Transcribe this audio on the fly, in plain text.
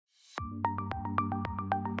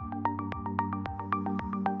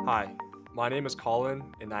Hi, my name is Colin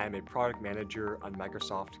and I am a product manager on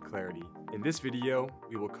Microsoft Clarity. In this video,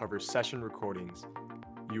 we will cover session recordings.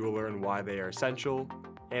 You will learn why they are essential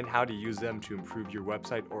and how to use them to improve your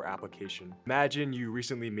website or application. Imagine you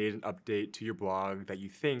recently made an update to your blog that you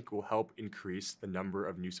think will help increase the number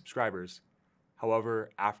of new subscribers. However,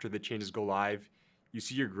 after the changes go live, you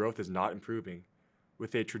see your growth is not improving.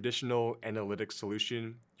 With a traditional analytics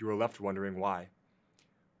solution, you are left wondering why.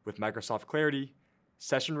 With Microsoft Clarity,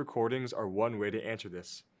 session recordings are one way to answer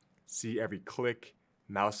this. See every click,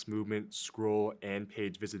 mouse movement, scroll, and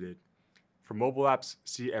page visited. For mobile apps,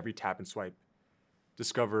 see every tap and swipe.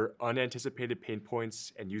 Discover unanticipated pain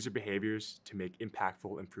points and user behaviors to make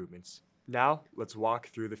impactful improvements. Now, let's walk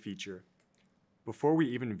through the feature. Before we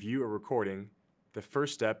even view a recording, the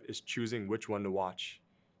first step is choosing which one to watch.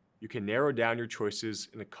 You can narrow down your choices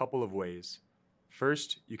in a couple of ways.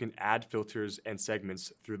 First, you can add filters and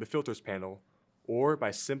segments through the Filters panel, or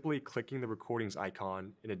by simply clicking the recordings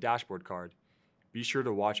icon in a dashboard card. Be sure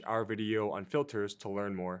to watch our video on filters to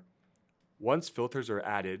learn more. Once filters are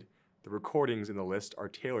added, the recordings in the list are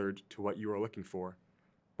tailored to what you are looking for.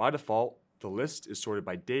 By default, the list is sorted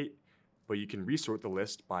by date, but you can resort the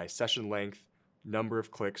list by session length, number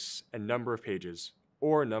of clicks, and number of pages,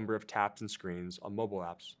 or number of taps and screens on mobile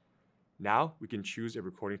apps. Now we can choose a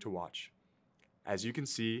recording to watch. As you can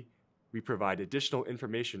see, we provide additional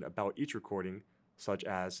information about each recording, such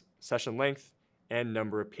as session length and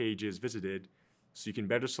number of pages visited, so you can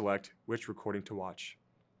better select which recording to watch.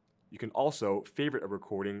 You can also favorite a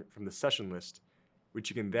recording from the session list, which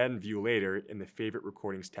you can then view later in the Favorite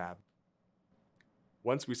Recordings tab.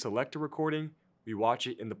 Once we select a recording, we watch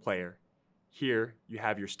it in the player. Here, you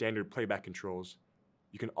have your standard playback controls.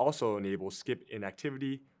 You can also enable skip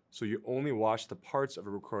inactivity, so you only watch the parts of a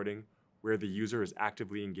recording where the user is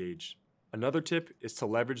actively engaged. Another tip is to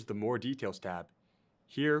leverage the More Details tab.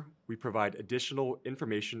 Here, we provide additional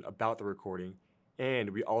information about the recording, and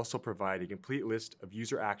we also provide a complete list of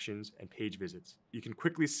user actions and page visits. You can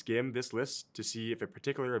quickly skim this list to see if a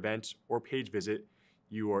particular event or page visit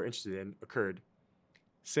you are interested in occurred.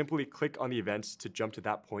 Simply click on the events to jump to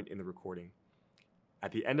that point in the recording.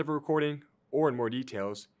 At the end of a recording, or in More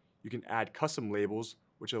Details, you can add custom labels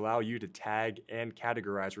which allow you to tag and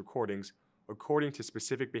categorize recordings according to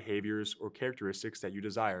specific behaviors or characteristics that you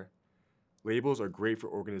desire. Labels are great for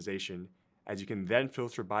organization, as you can then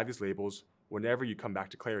filter by these labels whenever you come back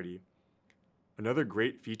to Clarity. Another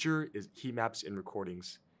great feature is Heatmaps in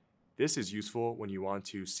recordings. This is useful when you want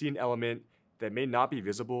to see an element that may not be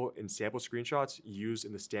visible in sample screenshots used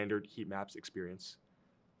in the standard Heatmaps experience.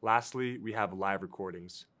 Lastly, we have live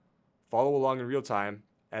recordings. Follow along in real time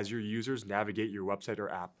as your users navigate your website or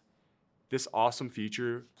app. This awesome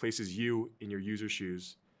feature places you in your user's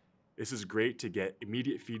shoes. This is great to get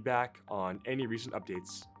immediate feedback on any recent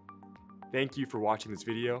updates. Thank you for watching this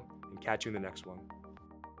video, and catch you in the next one.